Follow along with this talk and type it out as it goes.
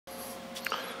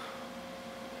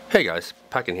Hey guys,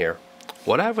 Packin here.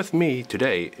 What I have with me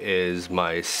today is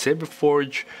my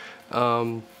Saberforge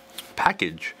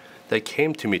package that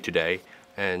came to me today,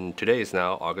 and today is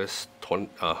now August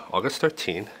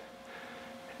 13th,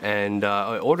 and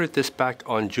I ordered this back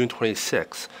on June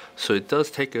 26th, so it does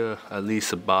take at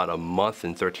least about a month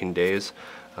and 13 days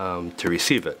to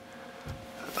receive it.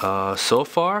 So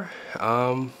far,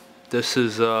 this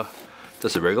is a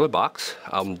regular box.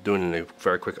 I'm doing a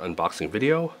very quick unboxing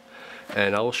video,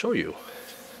 and I will show you.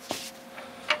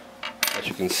 As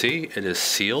you can see, it is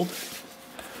sealed,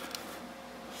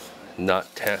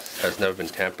 has never been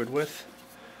tampered with.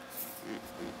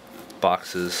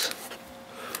 Box is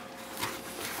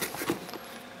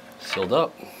sealed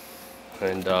up,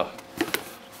 and let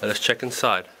us check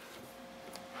inside.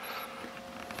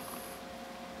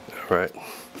 All right.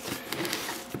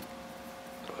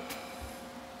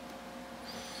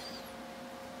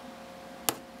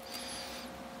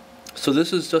 So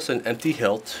this is just an empty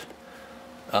hilt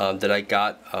that I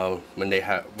got when they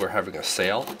were having a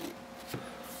sale.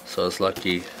 So I was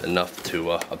lucky enough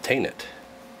to obtain it.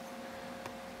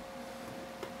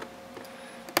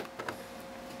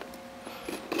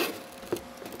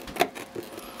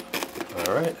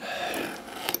 All right.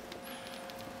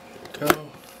 Here we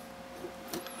go.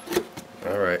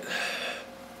 All right.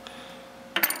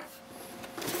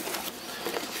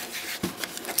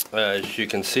 As you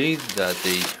can see, that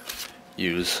they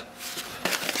use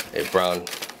a brown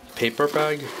paper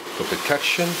bag for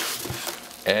protection,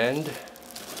 and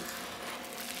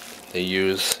they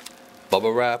use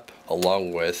bubble wrap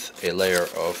along with a layer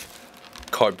of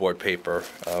cardboard paper,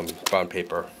 brown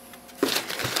paper.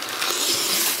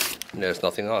 And there's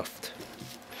nothing left.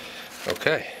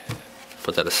 Okay,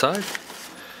 put that aside.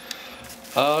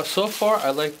 So far,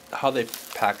 I like how they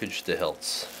packaged the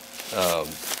hilts.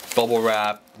 Bubble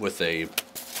wrap with a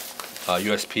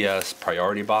USPS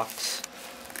priority box,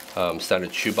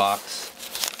 standard shoe box.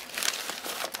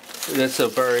 That's a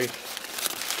very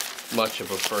much a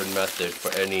preferred method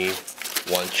for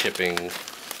anyone shipping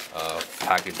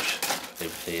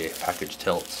the packaged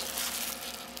hilts.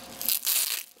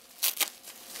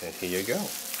 And here you go.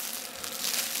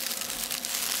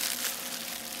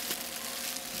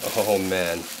 Oh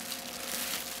man.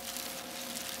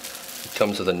 It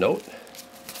comes with a note.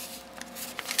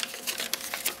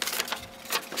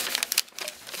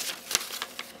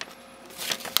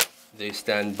 They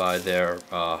stand by their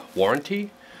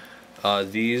warranty.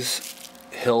 These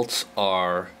hilts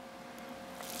are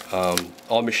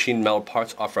all machine metal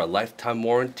parts offer a lifetime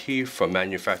warranty for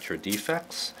manufacturer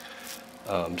defects.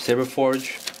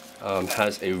 Saberforge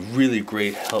has a really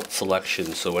great hilt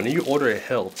selection, so when you order a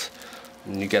hilt,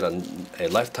 you get a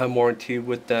lifetime warranty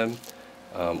with them,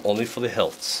 only for the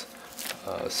hilts.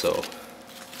 So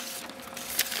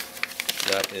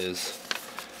that is,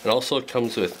 and also it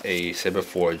comes with a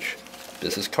Saberforge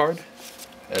business card,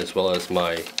 as well as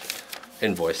my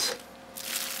invoice.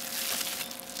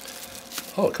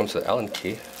 Oh, it comes with an Allen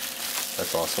key.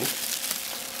 That's awesome.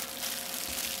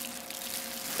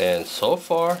 And so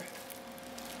far,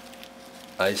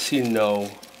 I see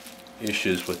no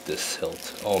issues with this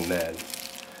hilt. Oh man,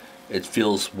 it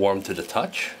feels warm to the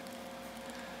touch.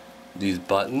 These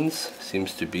buttons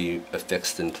seems to be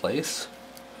affixed in place.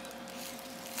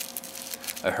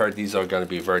 I heard these are going to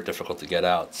be very difficult to get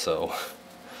out, so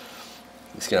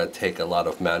it's going to take a lot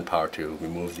of manpower to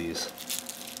remove these.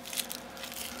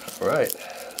 Alright,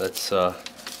 let's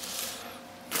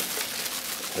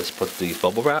put the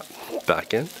bubble wrap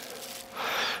back in,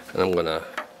 and I'm going to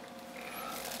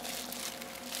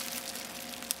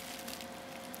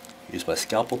use my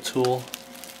scalpel tool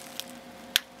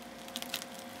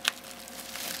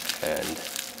and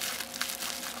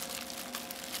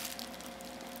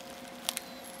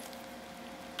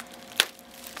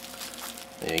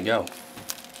there you go.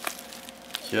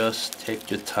 Just take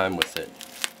your time with it.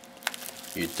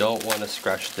 You don't want to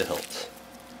scratch the hilt.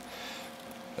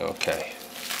 Okay.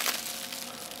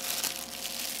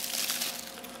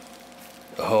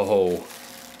 Oh,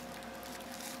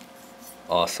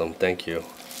 awesome, thank you.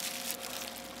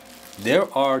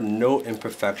 There are no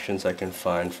imperfections I can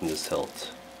find from this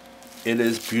hilt. It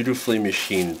is beautifully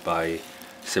machined by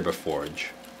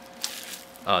Saberforge.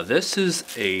 This is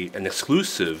an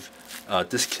exclusive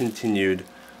discontinued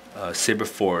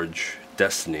Saberforge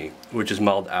Destiny, which is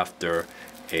modeled after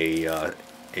a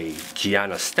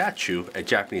Jaino statue, a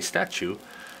Japanese statue.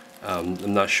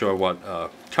 I'm not sure what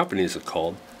companies are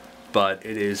called, but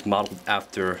it is modeled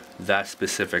after that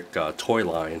specific toy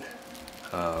line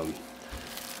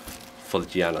for the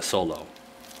Jaino Solo.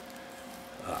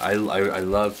 I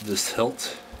love this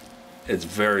hilt. It's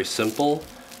very simple,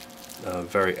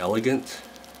 very elegant,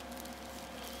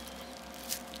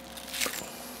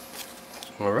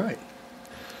 All right.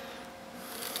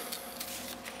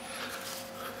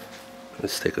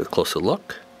 Let's take a closer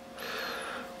look.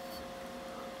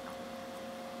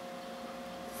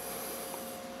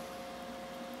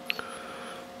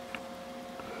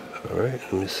 All right,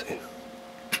 let me see.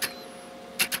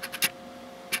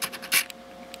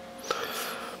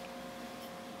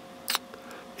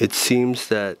 It seems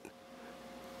that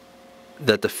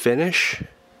the finish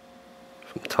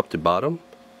from top to bottom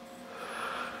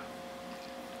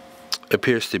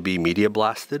appears to be media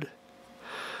blasted.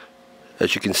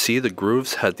 As you can see, the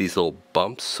grooves had these little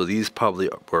bumps, so these probably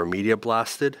were media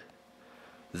blasted,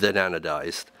 then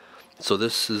anodized. So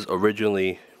this is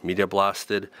originally media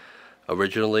blasted,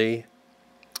 then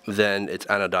it's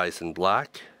anodized in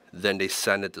black, then they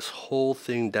sanded this whole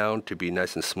thing down to be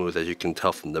nice and smooth, as you can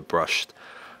tell from the brushed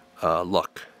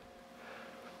look.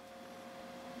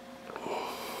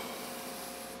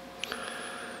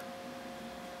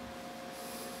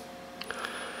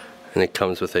 And it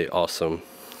comes with a awesome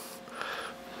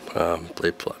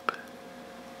blade plug.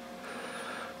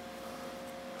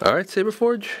 Alright,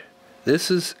 Saberforge,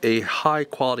 this is a high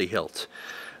quality hilt.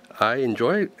 I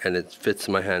enjoy it and it fits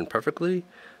my hand perfectly.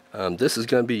 This is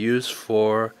going to be used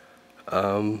for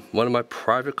one of my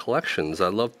private collections. I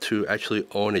love to actually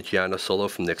own a Jaino Solo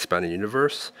from the Expanded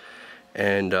Universe,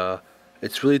 and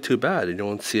it's really too bad you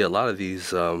don't see a lot of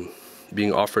these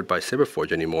being offered by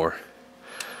Saberforge anymore.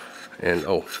 And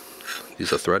oh,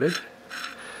 these are threaded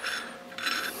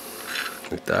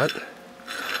like that.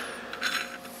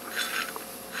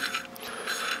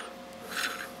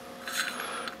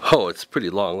 Oh, it's pretty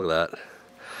long, look at that.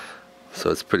 So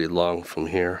it's pretty long from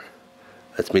here.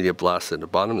 That's media blasted. The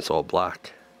bottom is all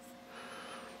black.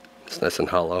 It's nice and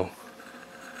hollow.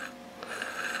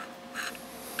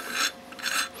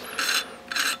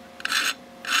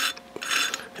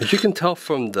 As you can tell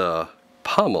from the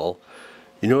pommel,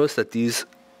 you notice that these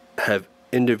have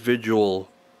individual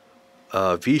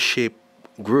V-shaped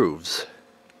grooves.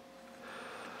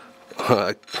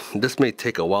 This may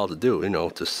take a while to do, you know,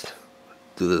 just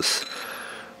do this,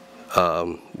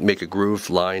 make a groove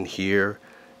line here,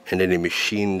 and then they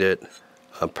machined it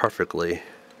perfectly,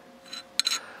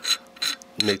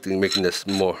 making this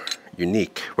more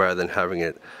unique. Rather than having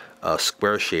it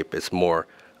square shape, it's more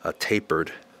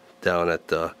tapered down at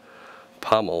the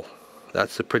pommel.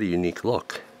 That's a pretty unique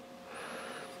look.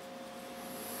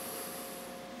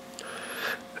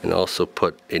 And also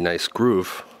put a nice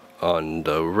groove on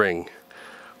the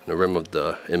rim of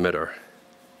the emitter.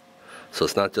 So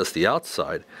it's not just the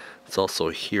outside, it's also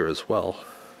here as well,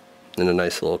 in a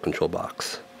nice little control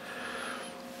box.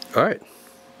 Alright,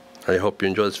 I hope you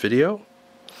enjoyed this video.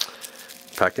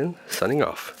 Packin', signing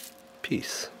off.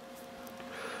 Peace.